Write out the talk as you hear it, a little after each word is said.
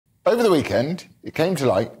Over the weekend, it came to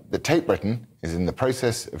light that Tate Britain is in the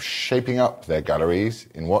process of shaping up their galleries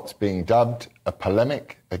in what's being dubbed a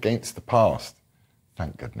polemic against the past.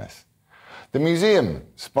 Thank goodness. The museum,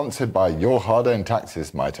 sponsored by your hard-earned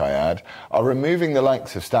taxes, might I add, are removing the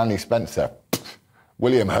likes of Stanley Spencer,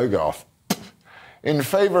 William Hogarth, in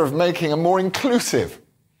favour of making a more inclusive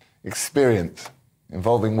experience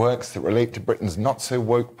involving works that relate to Britain's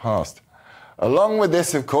not-so-woke past. Along with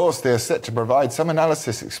this, of course, they are set to provide some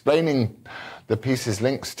analysis explaining the piece's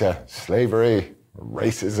links to slavery,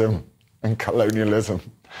 racism and colonialism.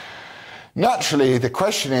 Naturally, the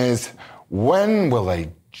question is, when will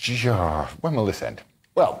this end?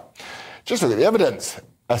 Well, just look at the evidence.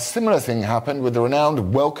 A similar thing happened with the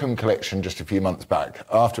renowned Wellcome collection just a few months back.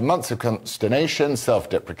 After months of consternation,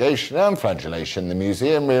 self-deprecation and flagellation, the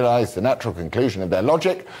museum realised the natural conclusion of their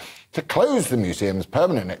logic to close the museum's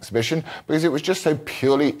permanent exhibition because it was just so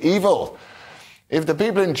purely evil. If the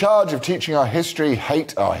people in charge of teaching our history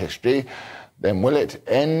hate our history, then will it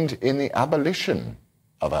end in the abolition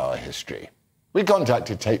of our history? We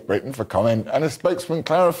contacted Tate Britain for comment, and a spokesman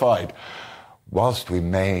clarified, whilst we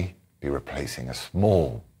may be replacing a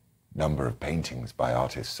small number of paintings by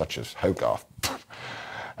artists such as Hogarth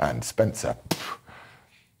and Spencer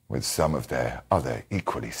with some of their other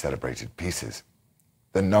equally celebrated pieces,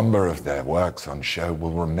 the number of their works on show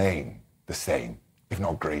will remain the same, if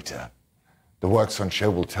not greater. The works on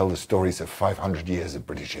show will tell the stories of 500 years of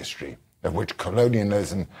British history, of which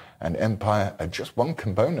colonialism and empire are just one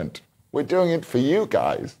component. We're doing it for you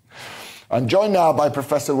guys. I'm joined now by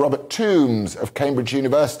Professor Robert Toombs of Cambridge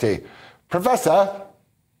University. Professor?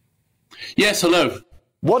 Yes, hello.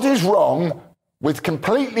 What is wrong with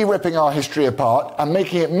completely ripping our history apart and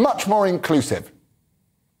making it much more inclusive?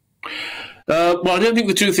 Well, I don't think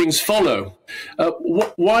the two things follow.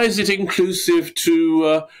 Why is it inclusive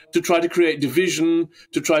to try to create division,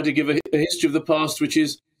 to try to give a history of the past which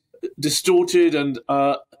is distorted and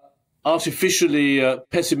artificially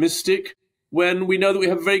pessimistic, when we know that we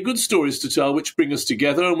have very good stories to tell which bring us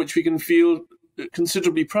together and which we can feel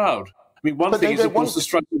considerably proud? I mean, one thing is, of course, the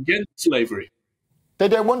struggle against slavery. They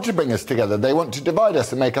don't want to bring us together. They want to divide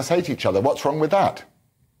us and make us hate each other. What's wrong with that?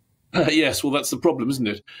 Yes, well, that's the problem, isn't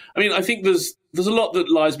it? I mean, I think there's a lot that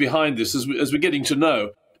lies behind this as we're getting to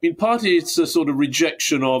know. I mean, partly it's a sort of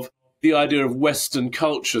rejection of the idea of Western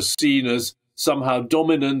culture seen as somehow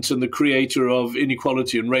dominant and the creator of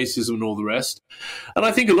inequality and racism and all the rest. And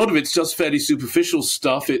I think a lot of it's just fairly superficial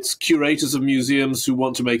stuff. It's curators of museums who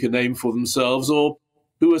want to make a name for themselves or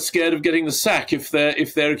who are scared of getting the sack if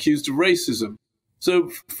they're accused of racism.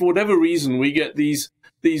 So for whatever reason, we get these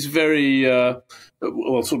very,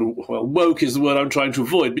 woke is the word I'm trying to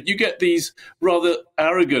avoid, but you get these rather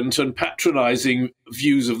arrogant and patronizing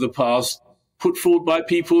views of the past put forward by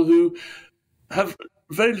people who have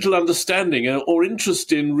very little understanding or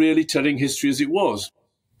interest in really telling history as it was.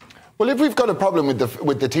 Well, if we've got a problem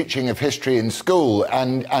with the teaching of history in school,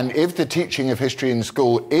 and if the teaching of history in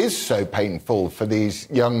school is so painful for these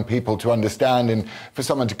young people to understand and for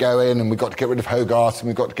someone to go in and we've got to get rid of Hogarth and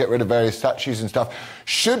we've got to get rid of various statues and stuff,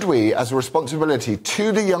 should we, as a responsibility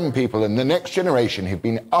to the young people and the next generation who've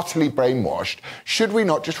been utterly brainwashed, should we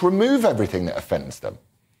not just remove everything that offends them?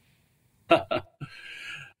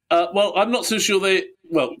 Well, I'm not so sure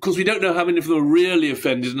because we don't know how many of them are really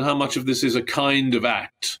offended and how much of this is a kind of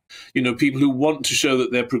act. You know, people who want to show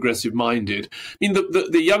that they're progressive-minded. I mean,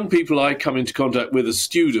 the young people I come into contact with are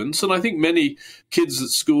students, and I think many kids at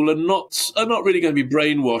school are not really going to be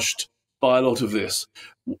brainwashed by a lot of this.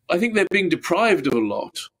 I think they're being deprived of a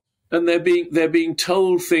lot, and they're being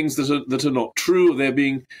told things that are not true. They're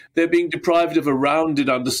being deprived of a rounded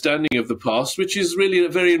understanding of the past, which is really a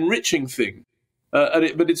very enriching thing.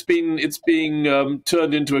 But it's being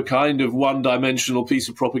turned into a kind of one-dimensional piece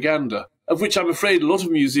of propaganda, of which I'm afraid a lot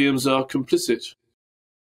of museums are complicit.